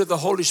gift of the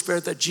Holy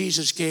Spirit that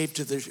Jesus gave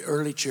to the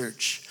early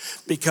church,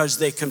 because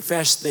they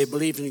confessed they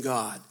believed in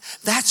God.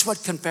 That's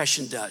what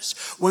confession does.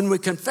 When we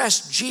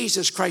confess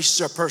Jesus Christ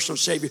as our personal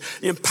Savior,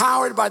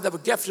 empowered by the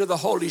gift of the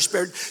Holy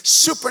Spirit,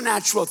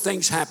 supernatural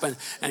things happen,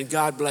 and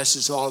God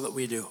blesses all that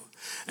we do.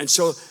 And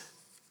so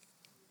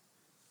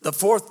the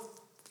 4th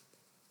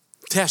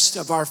test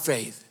of our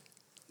faith,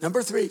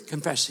 number 3,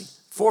 confessing.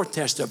 4th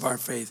test of our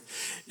faith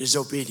is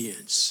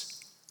obedience.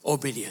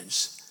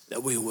 Obedience.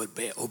 That we would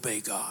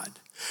obey God.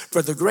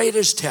 For the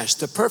greatest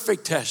test, the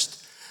perfect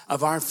test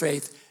of our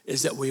faith,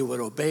 is that we would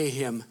obey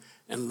him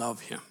and love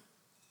him.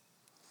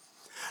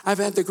 I've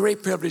had the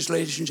great privilege,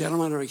 ladies and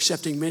gentlemen, of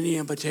accepting many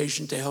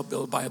invitations to help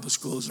build Bible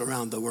schools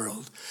around the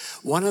world.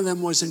 One of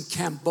them was in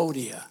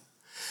Cambodia.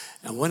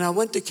 And when I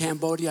went to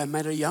Cambodia, I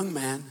met a young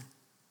man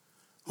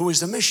who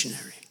was a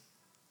missionary.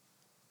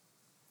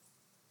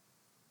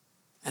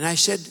 And I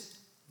said,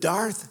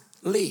 "Darth,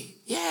 Lee,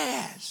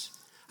 yes.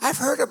 I've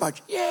heard about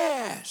you,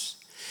 yes.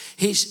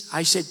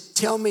 I said,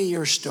 tell me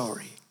your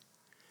story.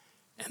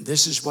 And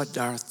this is what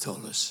Darth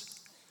told us.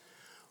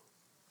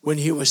 When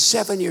he was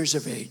 7 years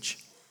of age,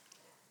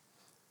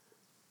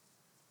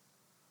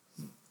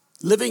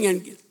 living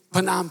in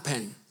Phnom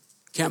Penh,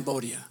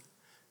 Cambodia,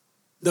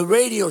 the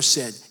radio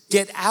said,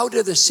 get out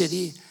of the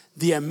city.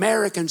 The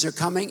Americans are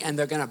coming and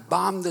they're going to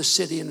bomb the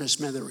city in the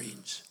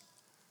smithereens.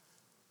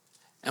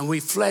 And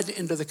we fled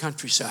into the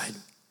countryside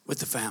with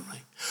the family.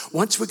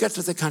 Once we got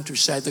to the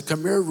countryside, the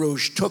Khmer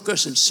Rouge took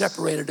us and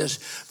separated us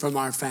from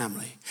our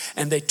family.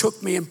 And they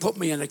took me and put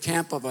me in a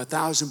camp of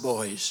 1,000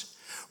 boys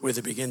where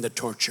they began to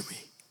torture me.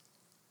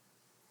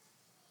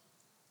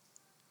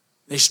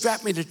 They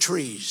strapped me to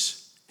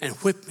trees and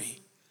whipped me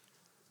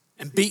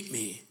and beat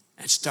me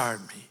and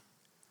starved me.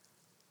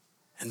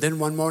 And then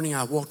one morning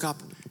I woke up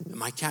and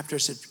my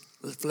captors had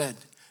fled.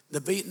 The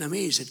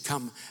Vietnamese had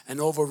come and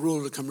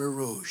overruled the Khmer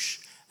Rouge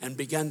and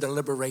began to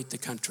liberate the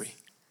country.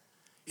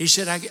 He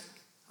said,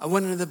 I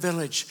went into the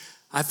village.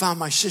 I found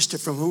my sister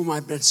from whom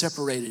I'd been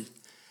separated.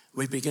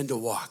 We began to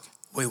walk.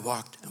 We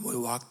walked and we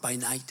walked by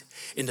night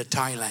into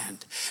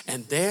Thailand.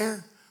 And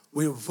there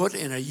we were put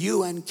in a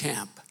UN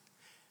camp.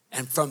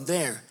 And from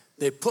there,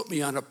 they put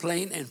me on a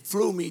plane and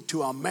flew me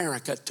to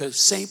America, to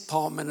St.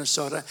 Paul,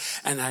 Minnesota,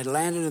 and I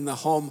landed in the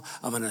home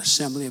of an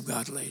Assembly of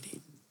God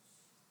lady.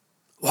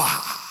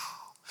 Wow.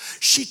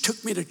 She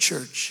took me to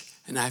church,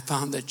 and I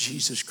found that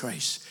Jesus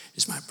Christ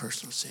is my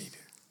personal Savior.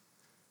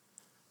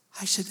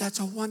 I said, that's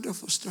a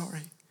wonderful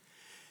story.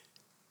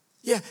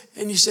 Yeah,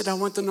 and he said, I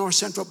went to North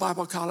Central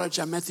Bible College.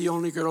 I met the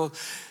only girl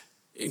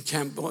in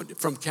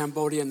from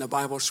Cambodia in the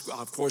Bible school.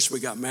 Of course, we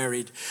got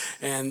married.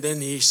 And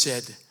then he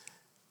said,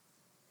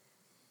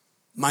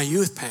 my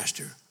youth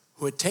pastor,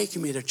 who had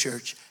taken me to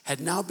church, had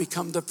now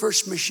become the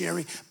first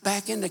missionary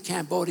back into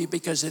Cambodia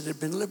because it had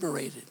been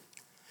liberated.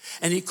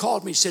 And he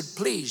called me, said,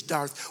 please,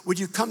 Darth, would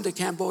you come to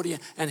Cambodia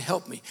and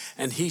help me?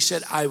 And he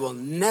said, I will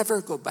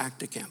never go back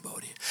to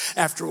Cambodia.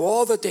 After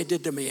all that they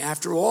did to me,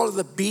 after all of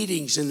the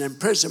beatings and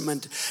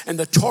imprisonment and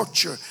the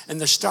torture and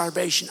the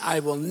starvation, I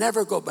will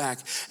never go back.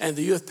 And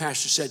the youth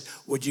pastor said,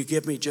 would you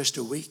give me just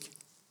a week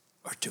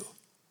or two?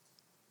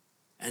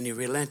 And he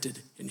relented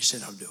and he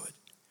said, I'll do it.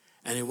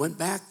 And he went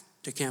back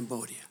to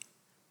Cambodia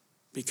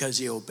because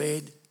he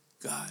obeyed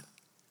God.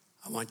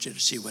 I want you to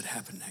see what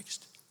happened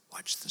next.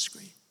 Watch the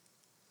screen.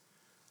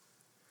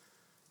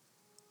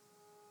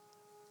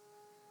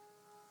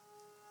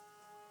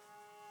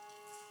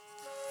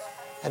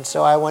 And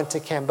so I went to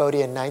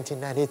Cambodia in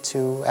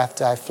 1992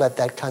 after I fled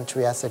that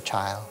country as a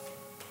child.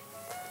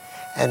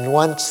 And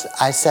once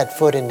I set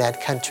foot in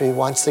that country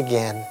once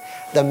again,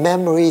 the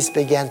memories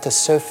began to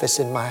surface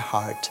in my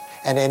heart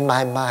and in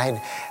my mind.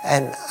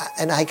 And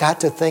I got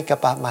to think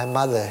about my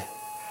mother,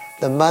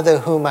 the mother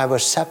whom I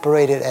was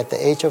separated at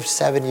the age of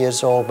 7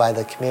 years old by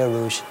the Khmer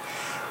Rouge.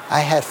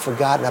 I had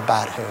forgotten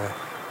about her.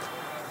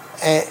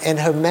 And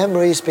her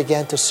memories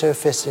began to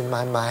surface in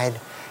my mind.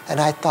 And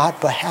I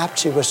thought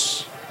perhaps she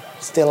was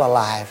still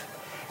alive.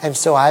 And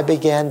so I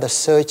began the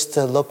search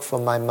to look for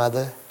my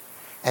mother.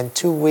 And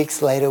 2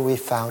 weeks later, we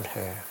found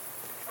her.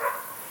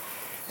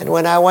 And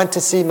when I went to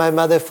see my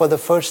mother for the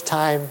first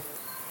time,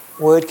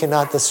 word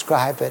cannot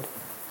describe it.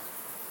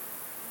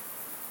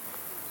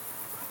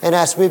 And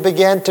as we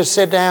began to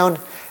sit down,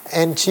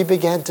 and she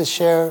began to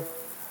share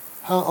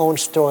her own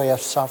story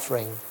of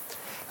suffering,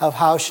 of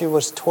how she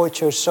was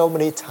tortured so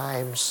many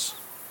times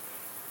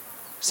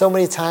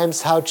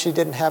how she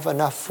didn't have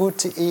enough food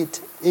to eat,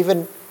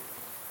 even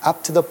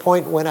up to the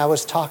point when I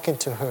was talking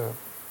to her.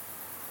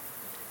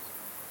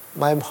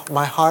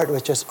 My heart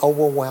was just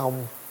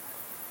overwhelmed.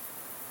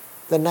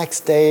 The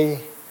next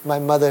day, my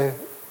mother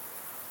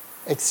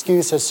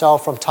excused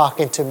herself from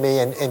talking to me,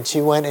 and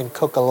she went and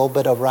cooked a little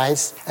bit of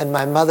rice. And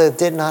my mother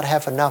did not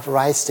have enough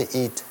rice to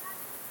eat.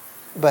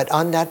 But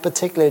on that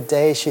particular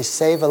day, she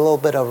saved a little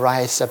bit of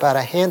rice, about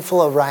a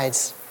handful of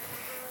rice,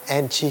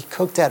 and she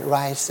cooked that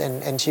rice,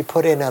 and she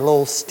put it in a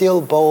little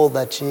steel bowl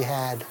that she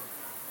had.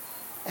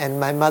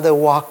 And my mother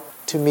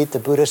walked to meet the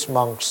Buddhist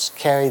monks,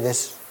 carry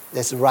this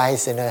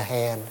rice in her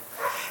hand.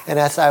 And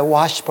as I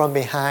watched from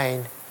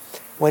behind,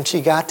 when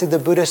she got to the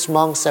Buddhist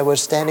monks that were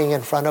standing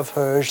in front of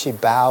her, she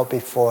bowed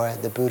before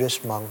the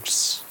Buddhist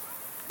monks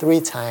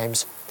 3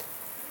 times.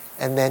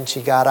 And then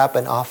she got up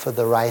and offered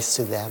the rice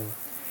to them.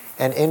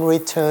 And in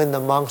return, the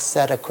monks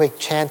said a quick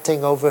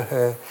chanting over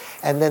her,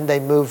 and then they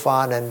moved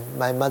on, and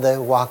my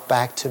mother walked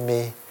back to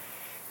me.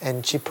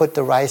 And she put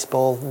the rice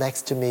bowl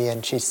next to me,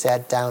 and she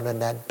sat down on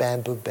that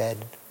bamboo bed.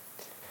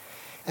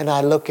 And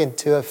I looked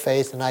into her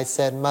face, and I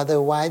said, Mother,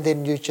 why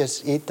didn't you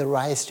just eat the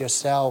rice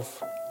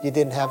yourself? You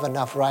didn't have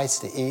enough rice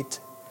to eat.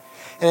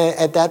 And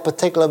at that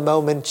particular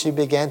moment, she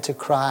began to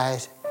cry,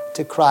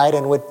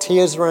 and with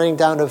tears running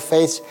down her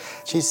face,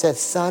 she said,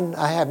 Son,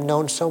 I have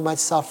known so much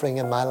suffering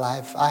in my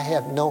life. I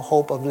have no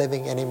hope of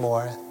living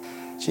anymore.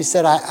 She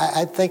said,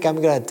 I think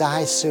I'm going to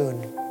die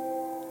soon.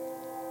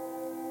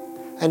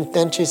 And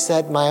then she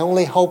said, my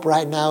only hope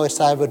right now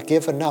is I would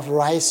give enough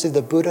rice to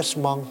the Buddhist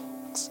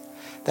monks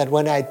that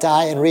when I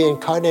die and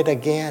reincarnate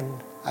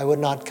again, I would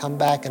not come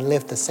back and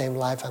live the same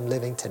life I'm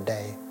living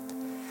today.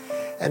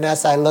 And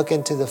as I look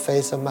into the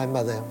face of my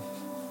mother,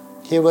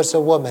 here was a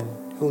woman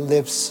who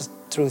lived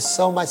through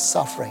so much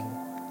suffering.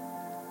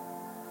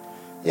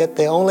 Yet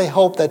the only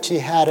hope that she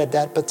had at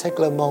that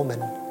particular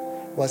moment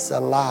was a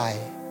lie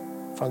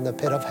from the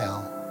pit of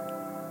hell.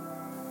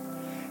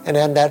 And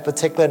on that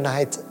particular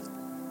night,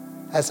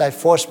 as I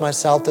forced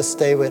myself to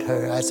stay with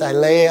her, as I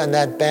lay on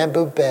that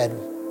bamboo bed,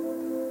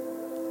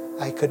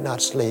 I could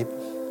not sleep.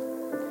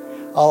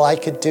 All I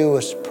could do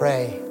was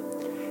pray.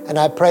 And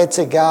I prayed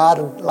to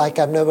God like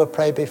I've never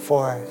prayed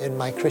before in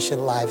my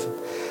Christian life.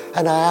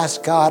 And I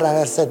asked God, and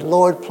I said,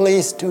 Lord,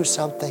 please do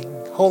something.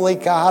 Holy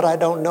God, I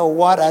don't know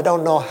what, I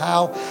don't know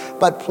how,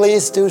 but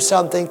please do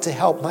something to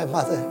help my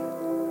mother.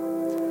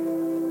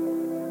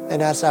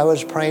 And as I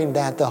was praying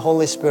that, the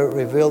Holy Spirit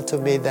revealed to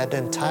me that the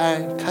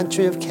entire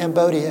country of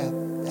Cambodia,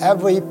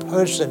 every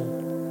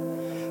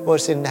person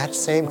was in that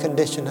same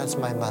condition as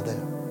my mother.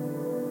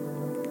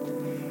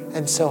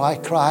 And so I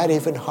cried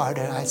even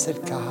harder. I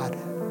said, God,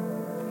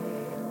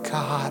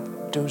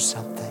 do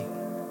something.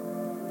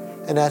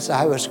 And as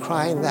I was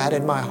crying that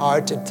in my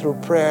heart and through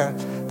prayer,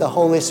 the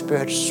Holy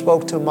Spirit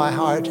spoke to my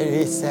heart and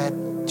He said,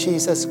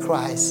 Jesus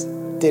Christ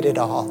did it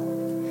all.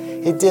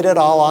 He did it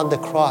all on the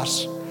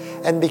cross.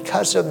 And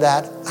because of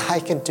that,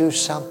 I can do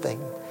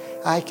something.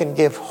 I can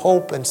give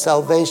hope and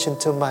salvation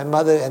to my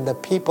mother and the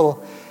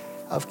people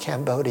of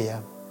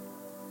Cambodia.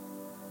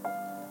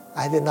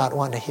 I did not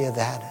want to hear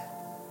that,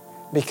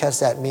 because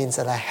that means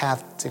that I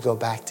have to go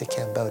back to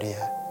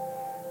Cambodia.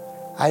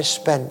 I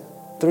spent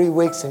 3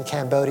 weeks in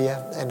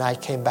Cambodia and I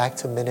came back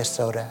to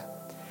Minnesota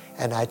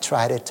and I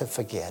tried to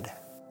forget.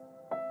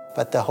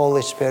 But the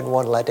Holy Spirit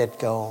won't let it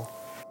go.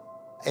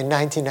 In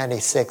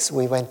 1996,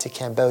 we went to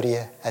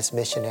Cambodia as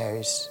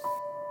missionaries.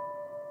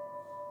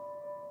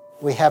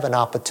 We have an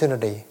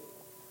opportunity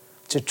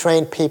to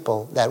train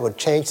people that would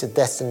change the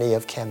destiny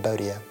of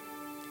Cambodia.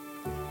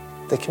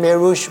 The Khmer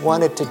Rouge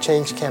wanted to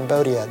change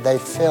Cambodia. They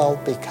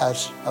failed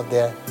because of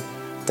their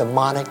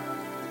demonic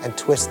and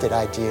twisted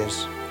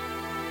ideas.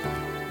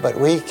 But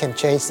we can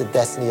change the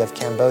destiny of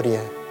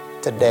Cambodia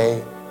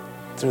today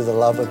through the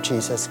love of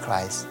Jesus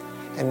Christ.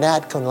 And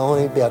that can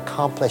only be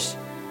accomplished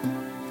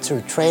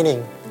through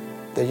training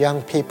the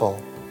young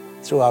people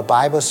through our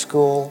Bible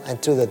school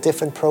and through the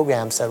different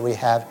programs that we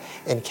have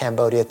in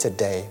Cambodia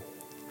today.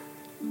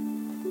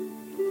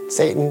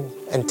 Satan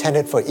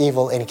intended for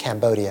evil in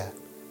Cambodia,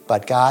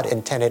 but God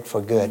intended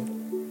for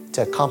good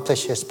to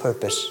accomplish His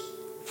purpose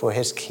for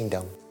His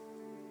kingdom.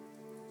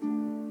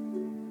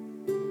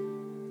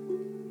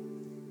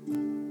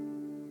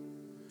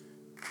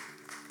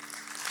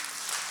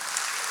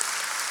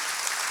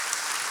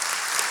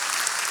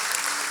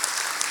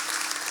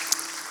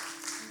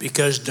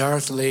 Because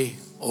Darth Lee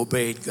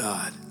obeyed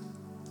God,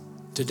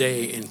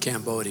 today in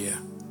Cambodia,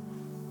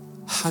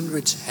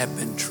 hundreds have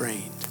been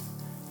trained,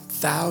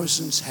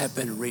 thousands have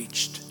been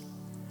reached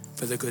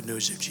for the good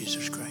news of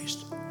Jesus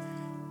Christ.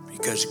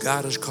 Because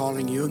God is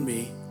calling you and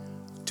me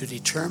to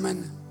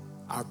determine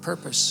our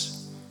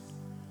purpose,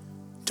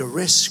 to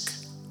risk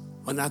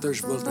when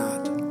others will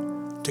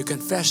not, to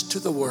confess to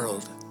the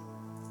world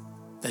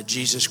that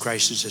Jesus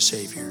Christ is a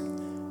Savior,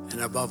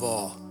 and above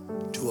all,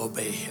 to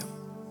obey Him.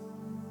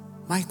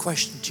 My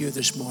question to you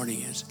this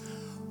morning is,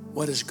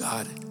 what is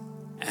God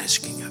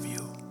asking of you?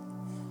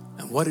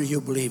 And what are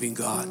you believing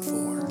God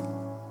for?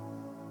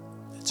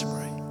 Let's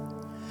pray.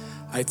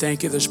 I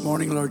thank you this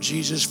morning, Lord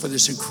Jesus, for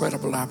this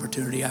incredible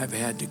opportunity I've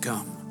had to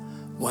come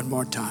one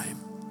more time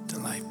to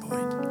Life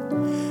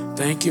Point.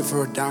 Thank you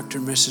for Dr.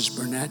 and Mrs.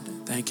 Burnett.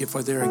 Thank you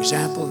for their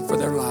example and for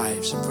their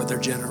lives and for their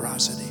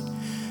generosity.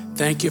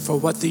 Thank you for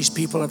what these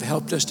people have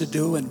helped us to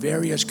do in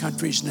various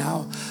countries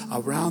now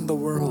around the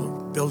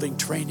world, building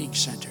training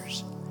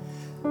centers.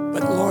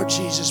 But Lord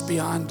Jesus,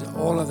 beyond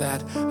all of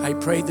that, I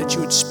pray that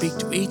you would speak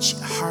to each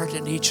heart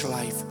and each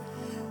life,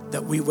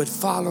 that we would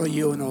follow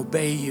you and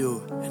obey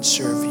you and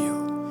serve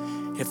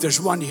you. If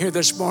there's one here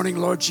this morning,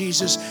 Lord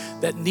Jesus,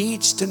 that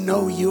needs to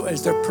know you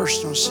as their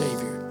personal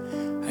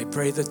Savior, I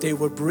pray that they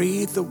would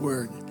breathe the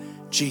word,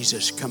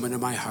 Jesus, come into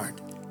my heart,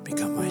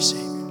 become my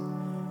Savior.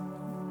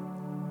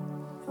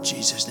 In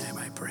Jesus' name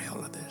I pray all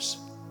of this.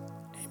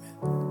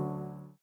 Amen.